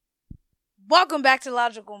Welcome back to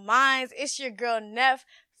Logical Minds. It's your girl Neff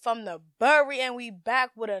from the Bury, and we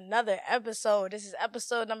back with another episode. This is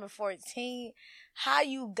episode number 14. How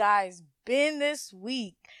you guys been this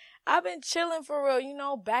week? I've been chilling for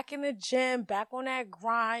real, back in the gym, back on that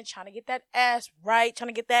grind, trying to get that ass right, trying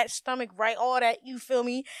to get that stomach right, all that, you feel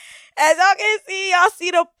me? As y'all can see, y'all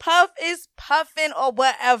see the puff is puffing or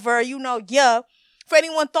whatever, yeah. For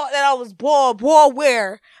anyone thought that I was bald,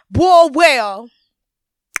 where?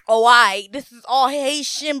 Oh, this is all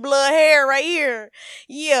Haitian blood hair right here.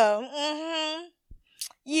 Yeah,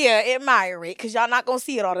 Yeah, admire it, because y'all not going to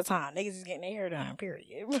see it all the time. Niggas is getting their hair done,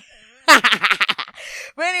 period. But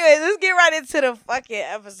anyways, let's get right into the fucking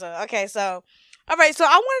episode. Okay, so I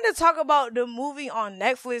wanted to talk about the movie on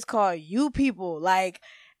Netflix called You People. Like,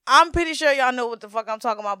 I'm pretty sure y'all know what the fuck I'm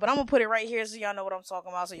talking about, but I'm going to put it right here so y'all know what I'm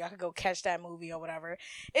talking about so y'all can go catch that movie or whatever.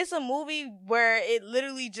 It's a movie where it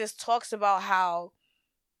literally just talks about how,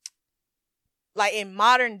 like, in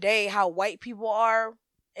modern day, how white people are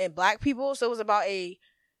and black people. So it was about a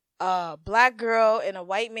black girl and a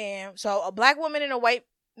white man. So a black woman and a white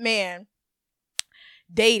man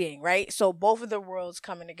dating, right? So both of the worlds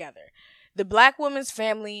coming together. The black woman in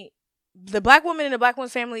the black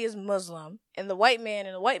woman's family is Muslim, and the white man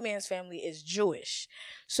in the white man's family is Jewish.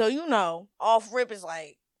 So, off rip is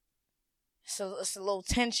like, it's a little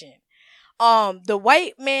tension. The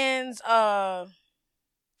white man's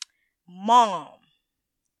mom,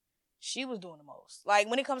 she was doing the most. Like,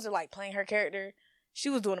 when it comes to like playing her character, she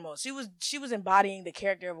was doing the most. She was embodying the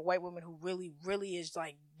character of a white woman who really, really is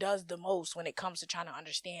like, does the most when it comes to trying to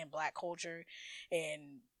understand black culture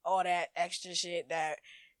and all that extra shit that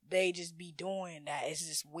they just be doing. That is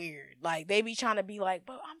just weird. Like, they be trying to be like,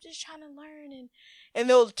 but I'm just trying to learn, and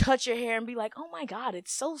they'll touch your hair and be like, oh my god,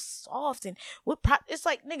 it's so soft, and it's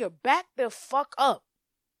like, nigga, back the fuck up.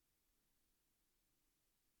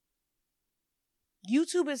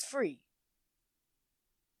 YouTube is free.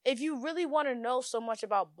 If you really want to know so much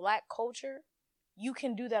about black culture, you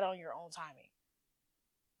can do that on your own timing.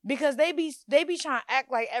 Because they be trying to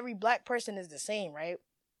act like every black person is the same, right?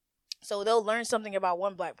 So they'll learn something about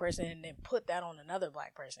one black person and then put that on another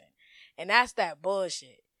black person. And that's that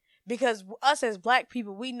bullshit. Because us as black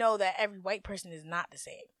people, we know that every white person is not the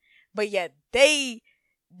same. But yet they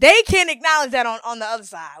can't acknowledge that on the other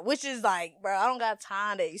side. Which is like, bro, I don't got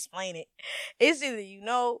time to explain it. It's either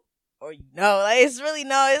or like, it's really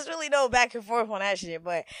no back and forth on that shit.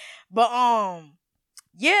 But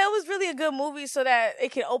yeah, it was really a good movie so that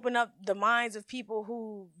it can open up the minds of people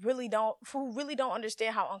who really don't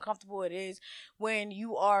understand how uncomfortable it is when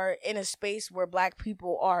you are in a space where black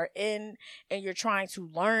people are in, and you're trying to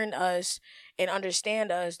learn us and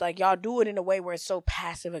understand us. Like, y'all do it in a way where it's so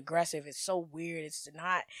passive aggressive. It's so weird.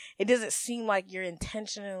 It doesn't seem like you're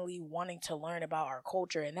intentionally wanting to learn about our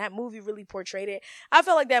culture. And that movie really portrayed it. I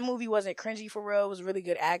felt like that movie wasn't cringy for real. It was really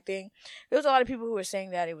good acting. There was a lot of people who were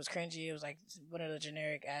saying that it was cringy. It was like one of the generic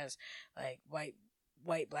as like white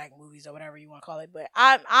black movies or whatever you want to call it. But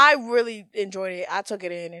I really enjoyed it. I took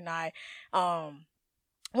it in, and I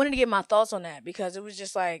wanted to get my thoughts on that, because it was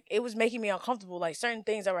just like, it was making me uncomfortable. Like, certain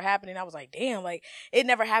things that were happening, I was like, damn, like, it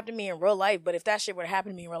never happened to me in real life, but if that shit would have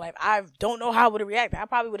happened to me in real life, I don't know how I would have reacted. I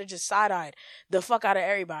probably would have just side-eyed the fuck out of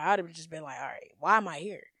everybody. I would have just been like, all right, why am I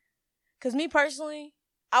here? Because me personally,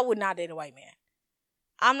 I would not date a white man.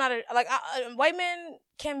 I'm not white men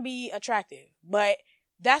can be attractive, but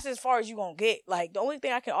that's as far as you gonna get. Like, the only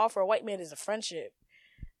thing I can offer a white man is a friendship.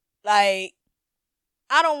 Like,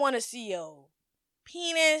 I don't want to see your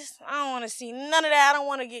penis. I don't want to see none of that. I don't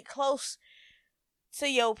want to get close to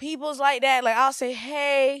your peoples like that. Like, I'll say,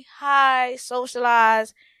 hey, hi,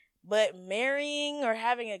 socialize. But marrying or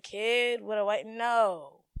having a kid with a white,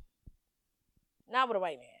 no. Not with a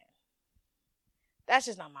white man. That's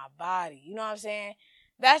just not my body. You know what I'm saying?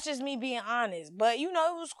 That's just me being honest. But, it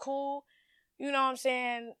was cool. You know what I'm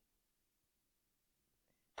saying?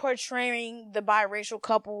 Portraying the biracial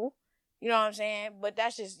couple. You know what I'm saying? But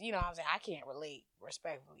that's just, what I'm saying? I can't relate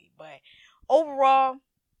respectfully. But overall,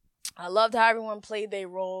 I loved how everyone played their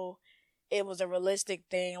role. It was a realistic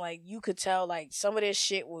thing. Like, you could tell, like, some of this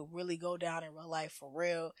shit would really go down in real life for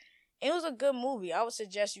real. And it was a good movie. I would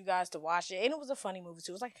suggest you guys to watch it. And it was a funny movie,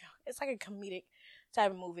 too. It's like a comedic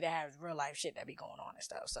type of movie that has real life shit that be going on and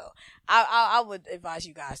stuff. So I would advise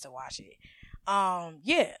you guys to watch it.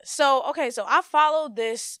 Yeah. So I followed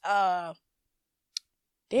this I'm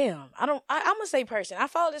gonna say person. I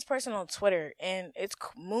follow this person on Twitter, and it's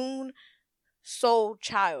Moon Soul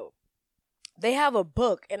Child. They have a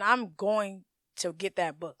book, and I'm going to get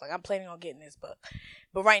that book. Like, I'm planning on getting this book.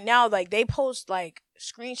 But right now, like, they post, like,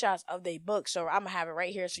 screenshots of their book. So I'm going to have it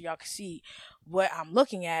right here so y'all can see what I'm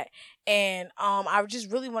looking at. And I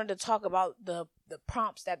just really wanted to talk about the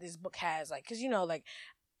prompts that this book has. Like, because, you know, like,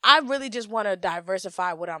 I really just want to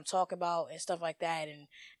diversify what I'm talking about and stuff like that. And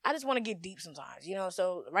I just want to get deep sometimes, you know.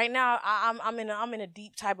 So right now, I'm in a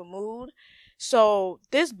deep type of mood. So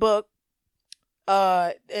this book,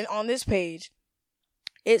 and on this page,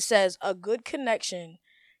 it says a good connection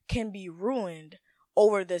can be ruined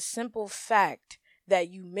over the simple fact that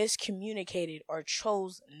you miscommunicated or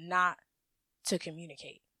chose not to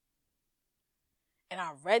communicate. And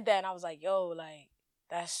I read that and I was like, yo, like,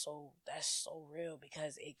 that's so real,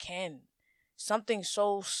 because it can. Something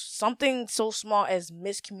so small as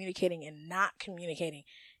miscommunicating and not communicating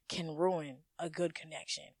can ruin a good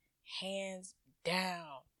connection. Hands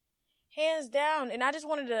down. Hands down. And I just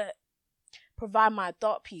wanted to provide my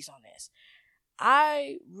thought piece on this.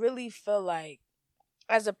 I really feel like,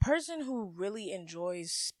 as a person who really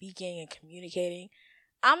enjoys speaking and communicating,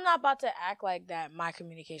 I'm not about to act like that my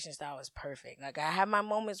communication style is perfect. Like, I have my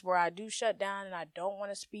moments where I do shut down and I don't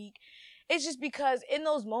want to speak. It's just because in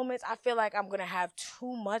those moments, I feel like I'm going to have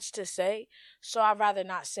too much to say. So I'd rather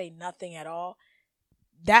not say nothing at all.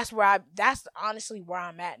 That's honestly where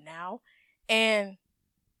I'm at now. And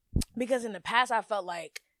because in the past, I felt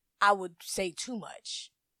like I would say too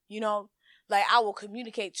much, you know, like I will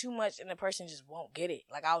communicate too much and the person just won't get it.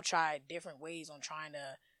 Like, I'll try different ways on trying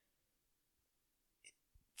to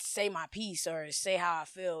say my piece or say how I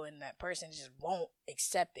feel, and that person just won't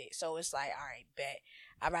accept it. So it's like, all right, bet.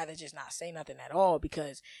 I'd rather just not say nothing at all,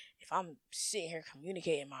 because if I'm sitting here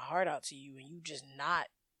communicating my heart out to you and you just not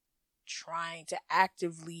trying to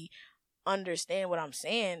actively understand what I'm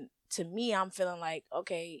saying, to me, I'm feeling like,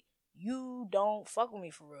 okay, you don't fuck with me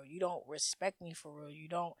for real. You don't respect me for real. You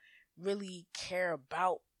don't really care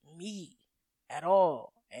about me at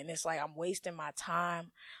all. And it's like, I'm wasting my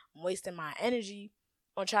time. I'm wasting my energy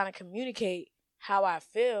on trying to communicate how I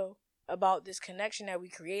feel about this connection that we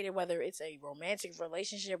created, whether it's a romantic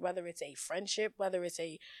relationship, whether it's a friendship, whether it's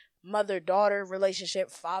a mother-daughter relationship,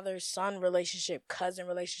 father-son relationship, cousin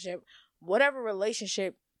relationship, whatever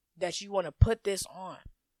relationship that you want to put this on.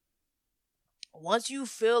 Once you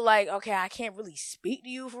feel like, okay, I can't really speak to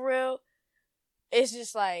you for real, it's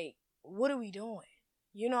just like, what are we doing?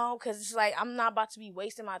 You know, because it's like, I'm not about to be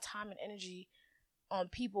wasting my time and energy on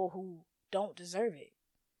people who don't deserve it.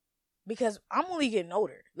 Because I'm only getting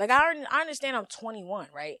older. Like, I understand I'm 21,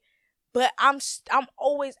 right? But I'm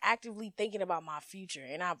always actively thinking about my future,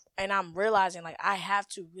 and I'm realizing, like, I have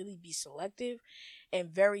to really be selective and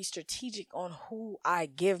very strategic on who I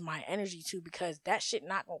give my energy to, because that shit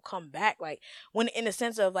not gonna come back. Like, when, in the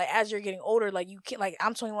sense of, like, as you're getting older, like, you can't, like,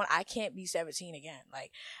 I'm 21, I can't be 17 again.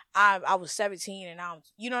 Like, I was 17 and now,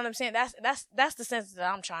 you know what I'm saying? That's the sense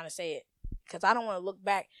that I'm trying to say it, because I don't want to look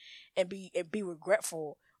back and be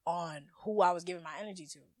regretful on who I was giving my energy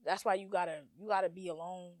to. That's why you gotta be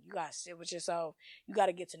alone. You gotta sit with yourself. You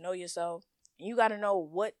gotta get to know yourself. And you gotta know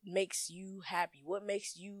what makes you happy. What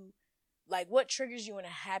makes you, like, what triggers you in a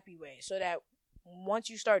happy way, so that once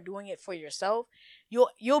you start doing it for yourself,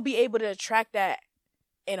 you'll be able to attract that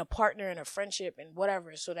in a partner, in a friendship, and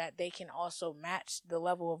whatever, so that they can also match the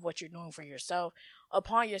level of what you're doing for yourself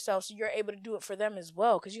upon yourself, so you're able to do it for them as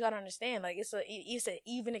well. Because you got to understand, like, it's an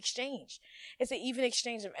even exchange. It's an even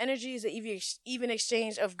exchange of energy. It's an even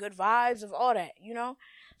exchange of good vibes, of all that, you know.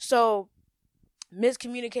 So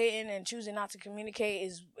miscommunicating and choosing not to communicate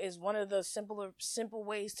is one of the simple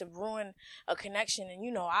ways to ruin a connection. And,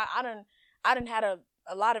 you know, I done had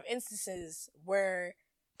a lot of instances where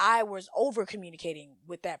I was over communicating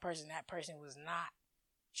with that person. That person was not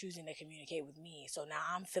choosing to communicate with me. So now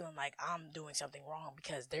I'm feeling like I'm doing something wrong,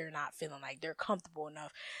 because they're not feeling like they're comfortable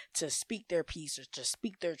enough to speak their piece or to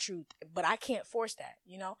speak their truth. But I can't force that,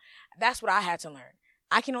 you know? That's what I had to learn.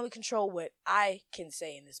 I can only control what I can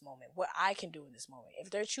say in this moment, what I can do in this moment. If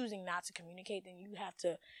they're choosing not to communicate, then you have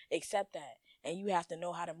to accept that. And you have to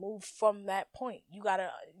know how to move from that point. You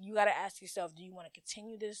gotta ask yourself, do you want to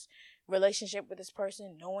continue this relationship with this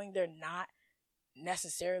person knowing they're not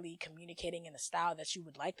necessarily communicating in the style that you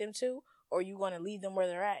would like them to, or are you going to leave them where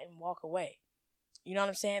they're at and walk away? You know what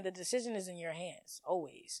I'm saying? The decision is in your hands,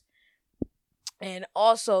 always. And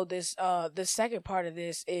also, the second part of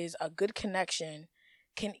this is, a good connection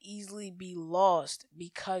can easily be lost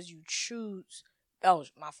because you choose. Oh,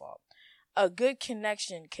 my fault. A good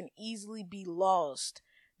connection can easily be lost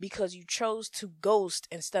because you chose to ghost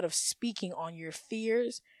instead of speaking on your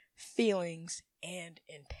fears, feelings, and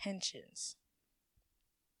intentions.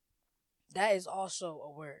 That is also a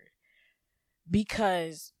word.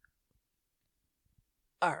 Because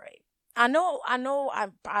All right.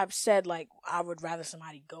 I've said, like, I would rather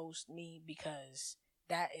somebody ghost me because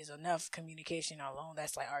that is enough communication alone.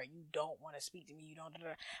 That's like, all right, you don't want to speak to me. You don't.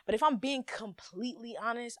 But if I'm being completely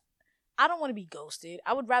honest, I don't want to be ghosted.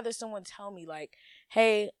 I would rather someone tell me, like,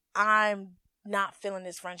 hey, I'm not feeling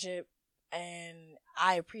this friendship and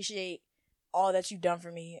I appreciate all that you've done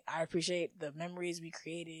for me. I appreciate the memories we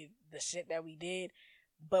created, the shit that we did.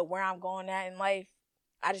 But where I'm going at in life,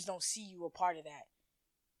 I just don't see you a part of that.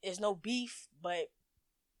 It's no beef, but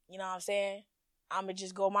you know what I'm saying? I'm going to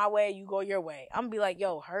just go my way, you go your way. I'm going to be like,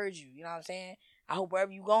 yo, heard you. You know what I'm saying? I hope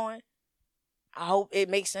wherever you going, I hope it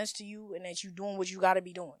makes sense to you and that you doing what you got to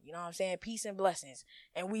be doing. You know what I'm saying? Peace and blessings.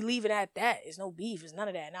 And we leave it at that. It's no beef. It's none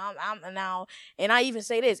of that. Now, and I even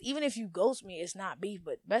say this, even if you ghost me, it's not beef,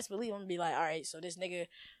 but best believe I'm going to be like, all right, so this nigga,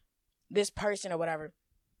 this person or whatever,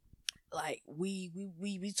 like, we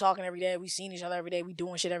talking every day. We seen each other every day. We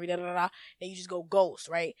doing shit every day. And you just go ghost,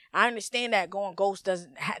 right? I understand that going ghost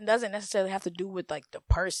doesn't necessarily have to do with, like, the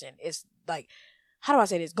person. It's like, how do I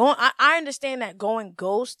say this? I understand that going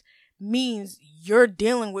ghost means you're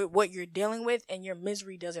dealing with what you're dealing with and your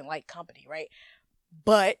misery doesn't like company, right?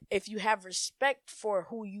 But if you have respect for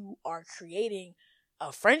who you are creating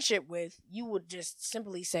a friendship with, you would just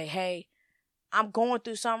simply say, hey, I'm going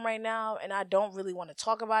through something right now and I don't really want to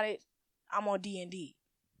talk about it. I'm on D&D.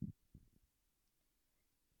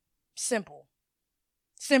 Simple.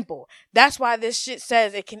 That's why this shit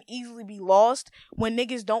says it can easily be lost when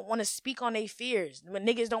niggas don't want to speak on their fears. When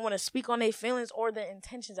niggas don't want to speak on their feelings or their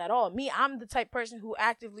intentions at all. Me, I'm the type of person who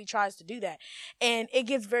actively tries to do that. And it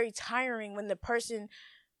gets very tiring when the person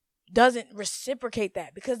doesn't reciprocate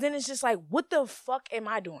that. Because then it's just like, what the fuck am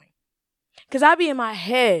I doing? Because I be in my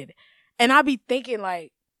head and I be thinking,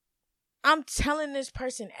 like, I'm telling this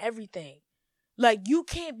person everything. Like, you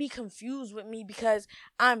can't be confused with me because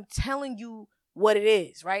I'm telling you what it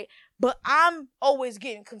is, right? But I'm always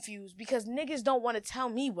getting confused because niggas don't want to tell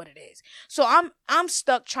me what it is. So I'm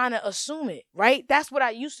stuck trying to assume it, right? That's what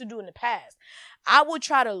I used to do in the past. I would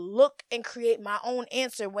try to look and create my own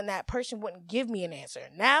answer when that person wouldn't give me an answer.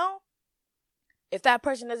 Now, if that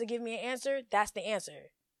person doesn't give me an answer, that's the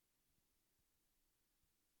answer.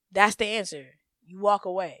 That's the answer. You walk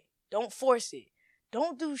away. Don't force it.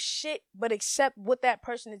 Don't do shit but accept what that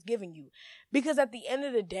person is giving you. Because at the end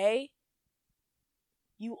of the day,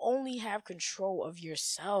 you only have control of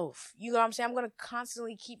yourself. You know what I'm saying? I'm going to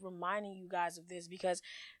constantly keep reminding you guys of this because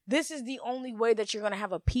this is the only way that you're going to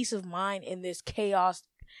have a peace of mind in this chaos,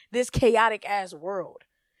 this chaotic ass world.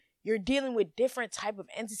 You're dealing with different type of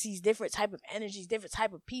entities, different type of energies, different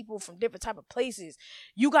type of people from different type of places.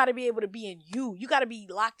 You got to be able to be in you. You got to be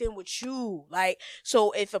locked in with you. Like,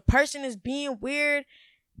 so if a person is being weird,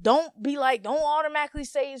 don't automatically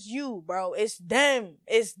say it's you, bro. It's them.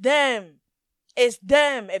 It's them. It's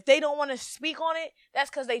them. If they don't want to speak on it,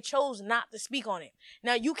 that's because they chose not to speak on it.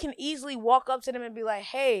 Now, you can easily walk up to them and be like,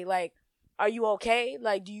 hey, like, are you okay?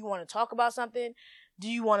 Like, do you want to talk about something? Do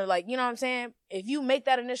you want to, like, you know what I'm saying? If you make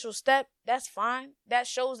that initial step, that's fine. That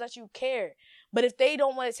shows that you care. But if they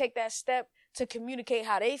don't want to take that step to communicate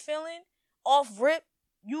how they feeling, off rip,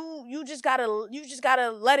 you just gotta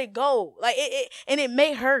let it go. Like, it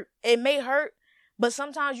may hurt. It may hurt. But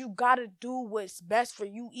sometimes you gotta do what's best for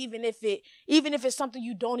you, even if it's something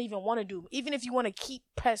you don't even want to do. Even if you want to keep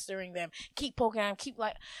pestering them, keep poking them, keep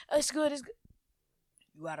like, it's good.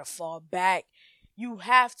 You gotta fall back. You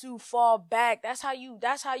have to fall back. That's how you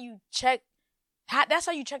check. That's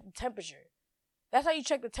how you check the temperature. That's how you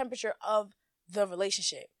check the temperature of the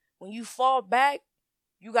relationship. When you fall back,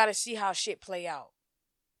 you gotta see how shit play out.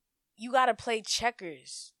 You gotta play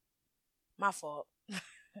checkers. My fault.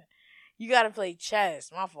 You gotta play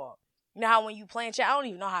chess. My fault. You know how when you playing chess, I don't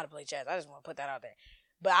even know how to play chess. I just want to put that out there.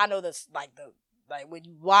 But I know that's like when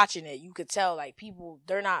you watching it, you could tell like people,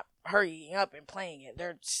 they're not hurrying up and playing it.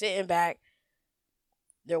 They're sitting back.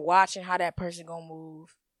 They're watching how that person gonna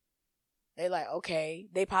move. They're like, okay,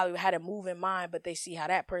 they probably had a move in mind, but they see how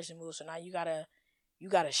that person moves. So now you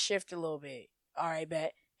gotta shift a little bit. All right,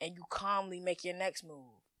 bet. And you calmly make your next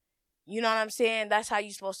move. You know what I'm saying? That's how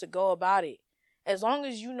you're supposed to go about it. As long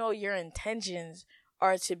as you know your intentions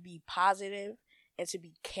are to be positive and to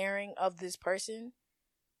be caring of this person,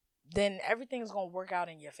 then everything's going to work out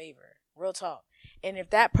in your favor. Real talk. And if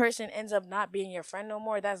that person ends up not being your friend no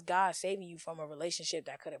more, that's God saving you from a relationship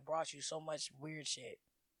that could have brought you so much weird shit.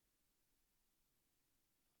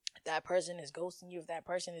 If that person is ghosting you, if that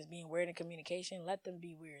person is being weird in communication, let them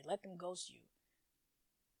be weird. Let them ghost you.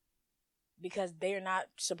 Because they're not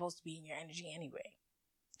supposed to be in your energy anyway.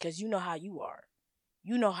 Because you know how you are.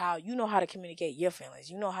 You know how to communicate your feelings.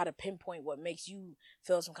 You know how to pinpoint what makes you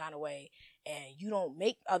feel some kind of way. and you don't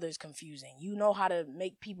make others confusing. You know how to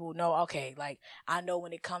make people know, okay, like, I know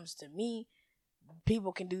when it comes to me,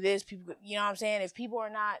 people can do this, people, you know what I'm saying? If people are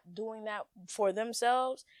not doing that for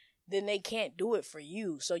themselves, then they can't do it for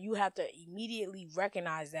you. So you have to immediately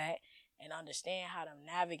recognize that and understand how to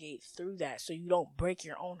navigate through that so you don't break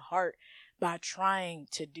your own heart by trying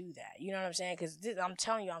to do that. You know what I'm saying? Because I'm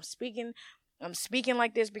telling you, I'm speaking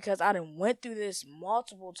like this because I done went through this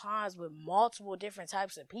multiple times with multiple different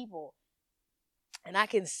types of people. And I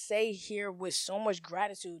can say here with so much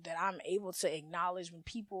gratitude that I'm able to acknowledge when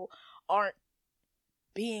people aren't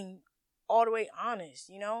being all the way honest,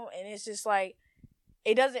 you know? And it's just like,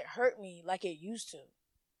 it doesn't hurt me like it used to.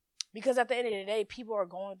 Because at the end of the day, people are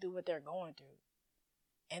going through what they're going through.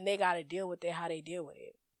 And they got to deal with it how they deal with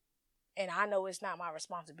it. And I know it's not my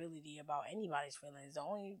responsibility about anybody's feelings. The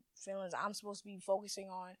only feelings I'm supposed to be focusing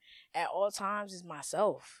on at all times is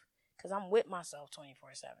myself. Because I'm with myself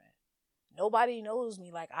 24/7. Nobody knows me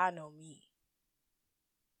like I know me.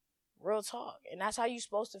 Real talk. And that's how you're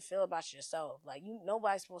supposed to feel about yourself. Like,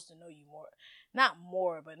 nobody's supposed to know you more. Not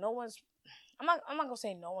more, but no one's... I'm not going to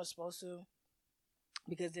say no one's supposed to.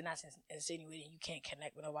 Because then that's insinuating you can't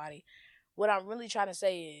connect with nobody. What I'm really trying to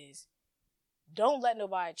say is, don't let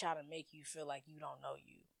nobody try to make you feel like you don't know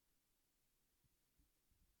you.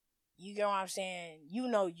 You get what I'm saying? You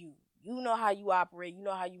know you. You know how you operate. You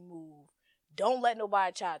know how you move. Don't let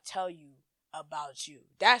nobody try to tell you about you.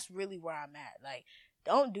 That's really where I'm at. Like,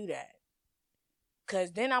 don't do that.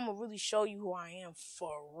 Because then I'm going to really show you who I am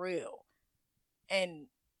for real. And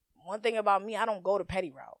one thing about me, I don't go the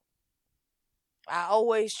petty route. I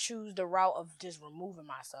always choose the route of just removing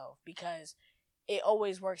myself because it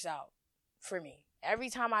always works out for me. Every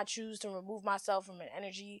time I choose to remove myself from an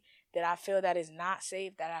energy that I feel that is not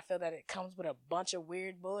safe, that I feel that it comes with a bunch of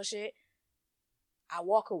weird bullshit, I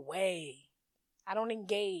walk away. I don't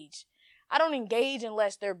engage. I don't engage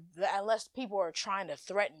unless people are trying to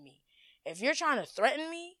threaten me. If you're trying to threaten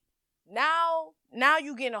me, now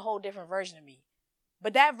you getting a whole different version of me.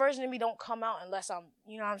 But that version of me don't come out unless I'm,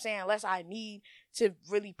 you know what I'm saying, unless I need to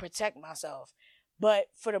really protect myself. But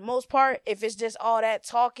for the most part, if it's just all that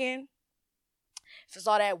talking, if it's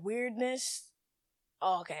all that weirdness,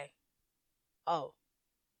 oh, okay. Oh.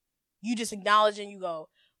 You just acknowledge and you go,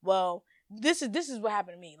 well, this is what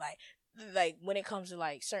happened to me. Like when it comes to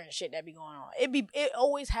like certain shit that be going on. It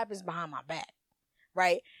always happens behind my back.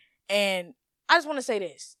 Right? And I just want to say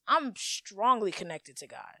this. I'm strongly connected to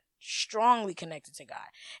God. Strongly connected to God.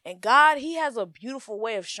 And God, he has a beautiful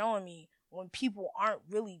way of showing me when people aren't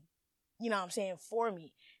really, you know what I'm saying, for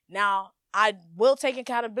me. Now, I will take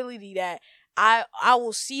accountability that I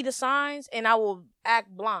will see the signs and I will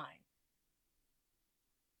act blind.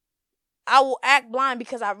 I will act blind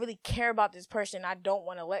because I really care about this person. I don't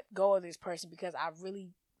want to let go of this person because I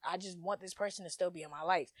just want this person to still be in my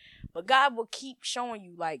life. But God will keep showing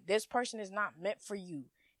you, like, this person is not meant for you.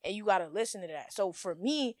 And you got to listen to that. So for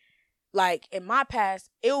me, like, in my past,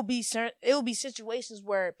 it will be situations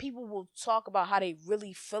where people will talk about how they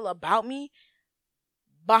really feel about me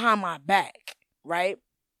behind my back, right?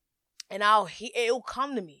 And it'll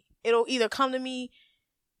come to me. It'll either come to me,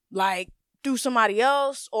 like, through somebody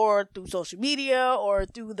else or through social media or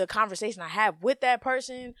through the conversation I have with that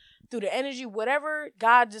person, through the energy, whatever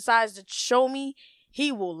God decides to show me,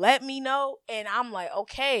 he will let me know. And I'm like,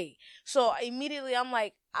 okay. So immediately I'm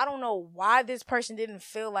like, I don't know why this person didn't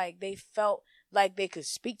feel like they felt like they could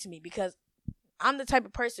speak to me, because I'm the type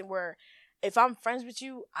of person where if I'm friends with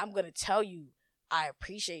you, I'm going to tell you, I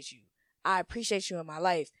appreciate you. I appreciate you in my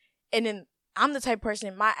life. And then I'm the type of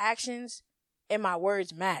person, my actions and my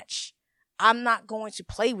words match. I'm not going to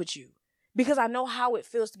play with you because I know how it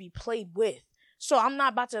feels to be played with. So I'm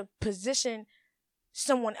not about to position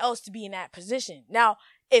someone else to be in that position. Now,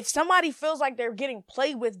 if somebody feels like they're getting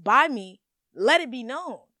played with by me, let it be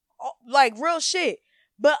known. Like, real shit.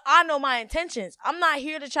 But I know my intentions. I'm not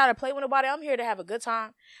here to try to play with nobody. I'm here to have a good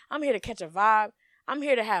time. I'm here to catch a vibe. I'm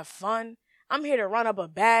here to have fun. I'm here to run up a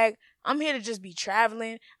bag. I'm here to just be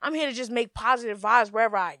traveling. I'm here to just make positive vibes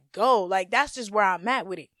wherever I go. Like, that's just where I'm at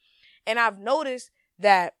with it. And I've noticed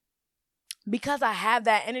that because I have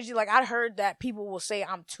that energy, like, I heard that people will say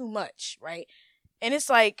I'm too much, right? And it's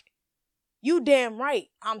like, you damn right,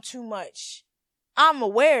 I'm too much. I'm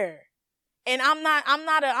aware. And I'm not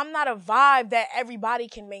a vibe that everybody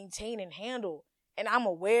can maintain and handle. And I'm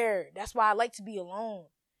aware. That's why I like to be alone.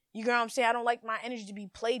 You get what I'm saying? I don't like my energy to be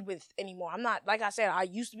played with anymore. I'm not, like I said, I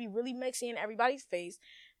used to be really mixy in everybody's face.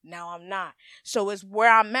 Now I'm not. So it's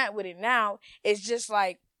where I'm at with it now. It's just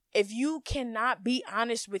like, if you cannot be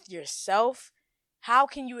honest with yourself, how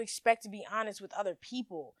can you expect to be honest with other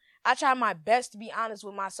people? I try my best to be honest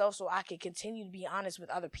with myself so I can continue to be honest with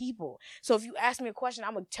other people. So if you ask me a question,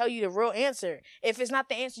 I'm going to tell you the real answer. If it's not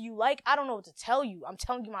the answer you like, I don't know what to tell you. I'm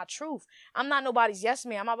telling you my truth. I'm not nobody's yes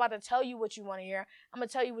man. I'm not about to tell you what you want to hear. I'm going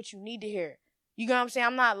to tell you what you need to hear. You know what I'm saying?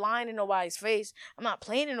 I'm not lying in nobody's face. I'm not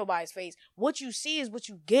playing in nobody's face. What you see is what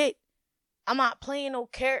you get. I'm not playing no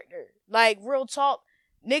character. Like, real talk,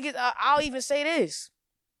 niggas, I'll even say this.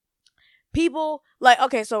 People, like,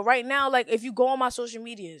 okay, so right now, like, if you go on my social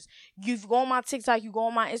medias, you go on my TikTok, you go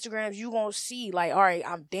on my Instagrams, you gonna see, like, all right,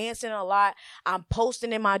 I'm dancing a lot, I'm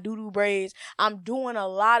posting in my doo-doo braids, I'm doing a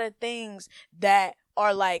lot of things that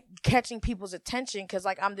are, like, catching people's attention, because,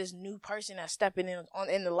 like, I'm this new person that's stepping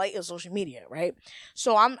in the light of social media, right?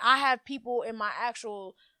 So I have people in my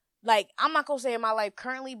actual, like, I'm not gonna say in my life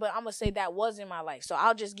currently, but I'm gonna say that was in my life. So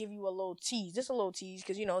I'll just give you a little tease, just a little tease,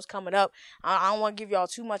 because, you know, it's coming up. I don't want to give y'all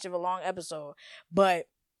too much of a long episode. But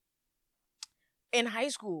in high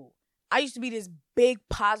school, I used to be this big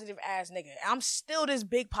positive ass nigga. I'm still this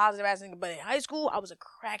big positive ass nigga, but in high school, I was a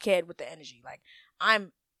crackhead with the energy. Like,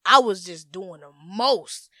 I was just doing the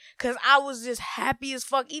most, because I was just happy as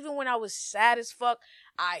fuck. Even when I was sad as fuck,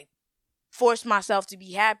 I forced myself to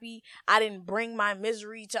be happy. I didn't bring my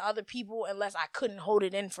misery to other people unless I couldn't hold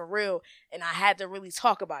it in for real and I had to really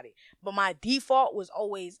talk about it. But my default was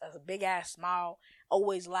always a big ass smile,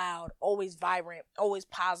 always loud, always vibrant, always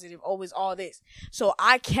positive, always all this. So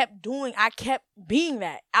I kept being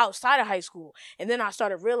that outside of high school. And then I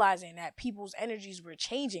started realizing that people's energies were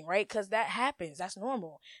changing, right? Because that happens. That's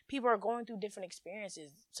normal. People are going through different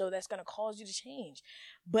experiences. So that's going to cause you to change.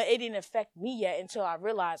 But it didn't affect me yet until I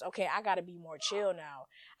realized, okay, I got to be more chill now.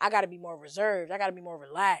 I got to be more reserved. I got to be more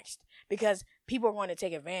relaxed, because people are going to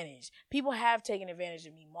take advantage. People have taken advantage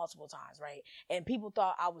of me multiple times, right? And people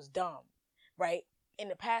thought I was dumb, right? In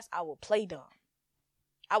the past, I would play dumb.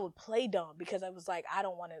 I would play dumb because I was like, I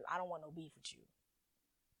don't want no beef with you.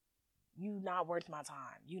 You not worth my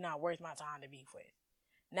time. You not worth my time to beef with.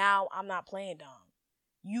 Now I'm not playing dumb.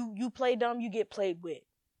 You play dumb, you get played with.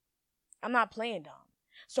 I'm not playing dumb.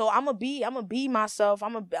 So I'm gonna be myself. You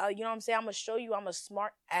know what I'm saying? I'm gonna show you I'm a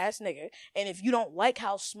smart ass nigga. And if you don't like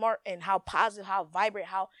how smart and how positive, how vibrant,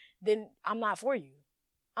 then I'm not for you.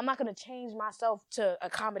 I'm not gonna change myself to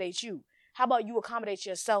accommodate you. How about you accommodate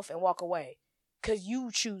yourself and walk away? Because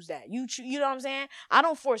you choose that. You know what I'm saying? I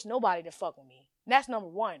don't force nobody to fuck with me. That's number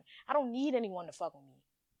one. I don't need anyone to fuck with me.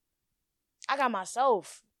 I got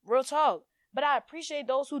myself. Real talk. But I appreciate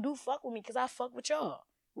those who do fuck with me, because I fuck with y'all.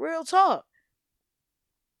 Real talk.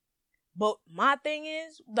 But my thing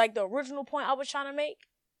is, like, the original point I was trying to make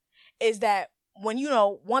is that when, you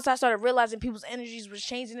know, once I started realizing people's energies was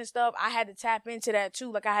changing and stuff, I had to tap into that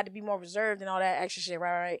too. Like, I had to be more reserved and all that extra shit,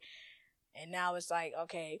 right? And now it's like,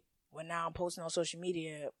 okay, well, now I'm posting on social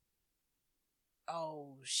media.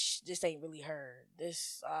 Oh, this ain't really her.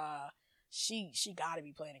 This, she gotta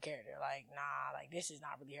be playing a character. Like, nah, like, this is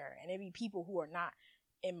not really her. And it be people who are not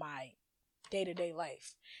in my day-to-day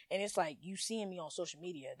life. And it's like, you seeing me on social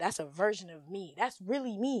media, that's a version of me. That's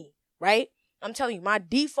really me, right? I'm telling you, my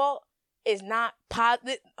default is not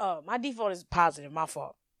positive. My default is positive. My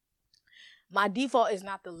fault. My default is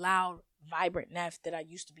not the loud, vibrant Neff that I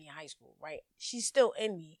used to be in high school, right? She's still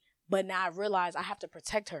in me, but now I realize I have to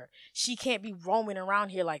protect her. She can't be roaming around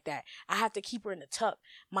here like that. I have to keep her in the tuck.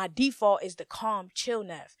 My default is the calm, chill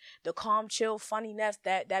Neff. The calm, chill, funny Neff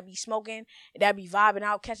that be smoking, that be vibing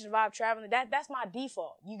out, catching the vibe, traveling. That's my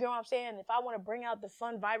default. You get what I'm saying? If I want to bring out the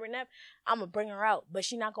fun, vibrant Neff, I'm gonna bring her out. But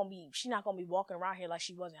she's not gonna be walking around here like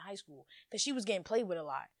she was in high school, because she was getting played with a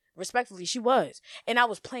lot. Respectfully, she was. And I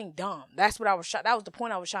was playing dumb. That was the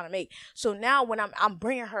point I was trying to make. So now when I'm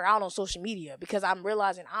bringing her out on social media, because I'm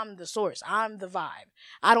realizing I'm the source. I'm the vibe.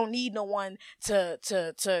 I don't need no one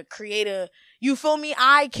to create you feel me?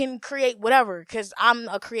 I can create whatever, because I'm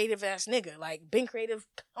a creative ass nigga. Like, been creative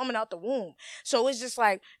coming out the womb. So it's just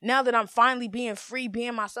like, now that I'm finally being free,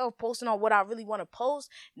 being myself, posting on what I really want to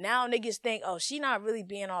post, now niggas think, oh, she not really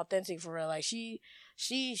being authentic for real. Like, she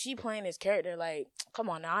playing this character. Like, come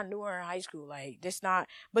on now, I knew her in high school. Like, this not,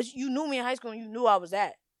 but you knew me in high school and you knew I was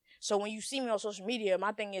that. So when you see me on social media,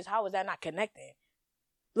 my thing is, how is that not connecting?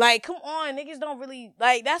 Like, come on, niggas don't really,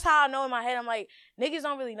 like, that's how I know in my head. I'm like, niggas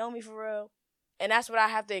don't really know me for real. And that's what I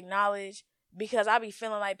have to acknowledge, because I be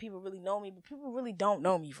feeling like people really know me, but people really don't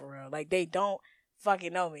know me for real. Like, they don't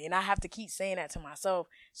fucking know me. And I have to keep saying that to myself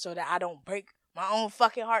so that I don't break my own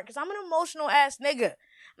fucking heart, because I'm an emotional ass nigga.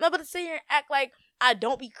 I'm not about to sit here and act like I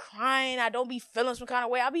don't be crying. I don't be feeling some kind of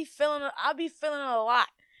way. I be feeling a lot.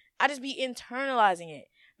 I just be internalizing it,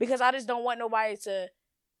 because I just don't want nobody to,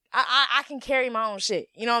 I can carry my own shit.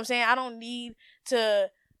 You know what I'm saying? I don't need to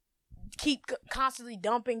keep constantly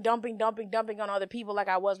dumping on other people like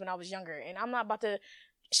I was when I was younger. And I'm not about to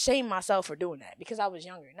shame myself for doing that because I was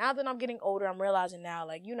younger. Now that I'm getting older, I'm realizing now,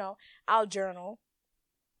 like, you know, I'll journal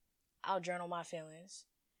my feelings.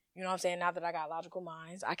 You know what I'm saying? Now that I got Logical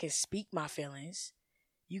Minds, I can speak my feelings.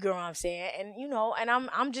 You get what I'm saying? And, you know, and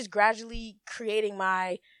I'm just gradually creating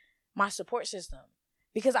my support system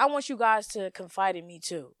because I want you guys to confide in me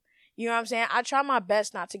too. You know what I'm saying? I try my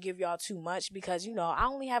best not to give y'all too much because, you know, I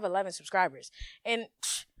only have 11 subscribers and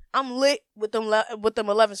I'm lit with them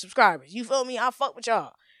 11 subscribers. You feel me? I fuck with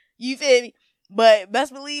y'all. You feel me? But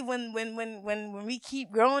best believe when we keep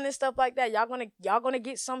growing and stuff like that, y'all gonna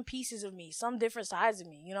get some pieces of me, some different sides of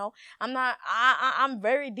me. You know, I'm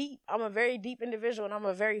very deep. I'm a very deep individual, and I'm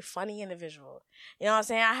a very funny individual. You know what I'm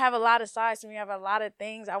saying? I have a lot of sides to me. I have a lot of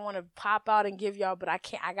things I want to pop out and give y'all, but I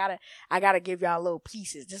can't. I gotta give y'all little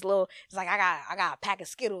pieces. Just little. It's like I got a pack of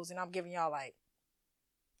Skittles, and I'm giving y'all like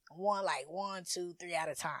one, 2, 3 at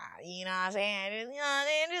a time. You know what I'm saying? You know what I'm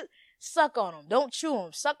saying? Just suck on them. Don't chew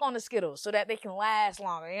them. Suck on the Skittles so that they can last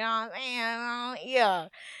longer. You know what I'm saying?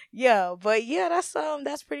 Yeah. But yeah,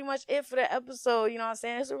 that's pretty much it for the episode. You know what I'm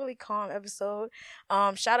saying? It's a really calm episode.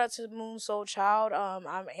 Shout out to Moon Soul Child.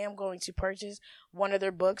 I am going to purchase one of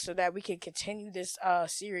their books so that we can continue this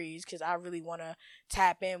series because I really want to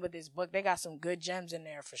tap in with this book. They got some good gems in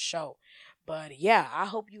there for sure. But yeah, I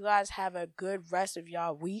hope you guys have a good rest of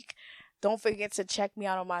y'all week. Don't forget to check me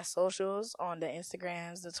out on my socials, on the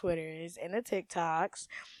Instagrams, the Twitters, and the TikToks.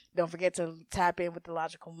 Don't forget to tap in with the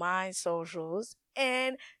Logical Mind socials.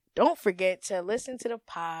 And don't forget to listen to the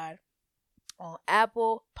pod on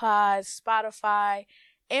Apple Pods, Spotify,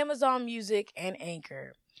 Amazon Music, and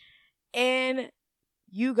Anchor. And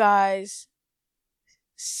you guys,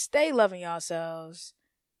 stay loving yourselves.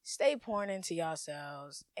 Stay pouring into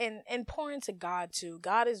yourselves. And pour into God, too.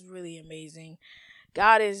 God is really amazing.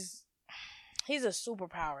 He's a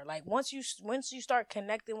superpower. Like once you start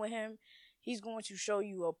connecting with him, he's going to show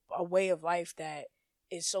you a way of life that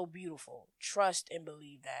is so beautiful. Trust and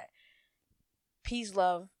believe that. Peace,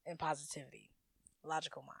 love, and positivity.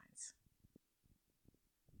 Logical Minds.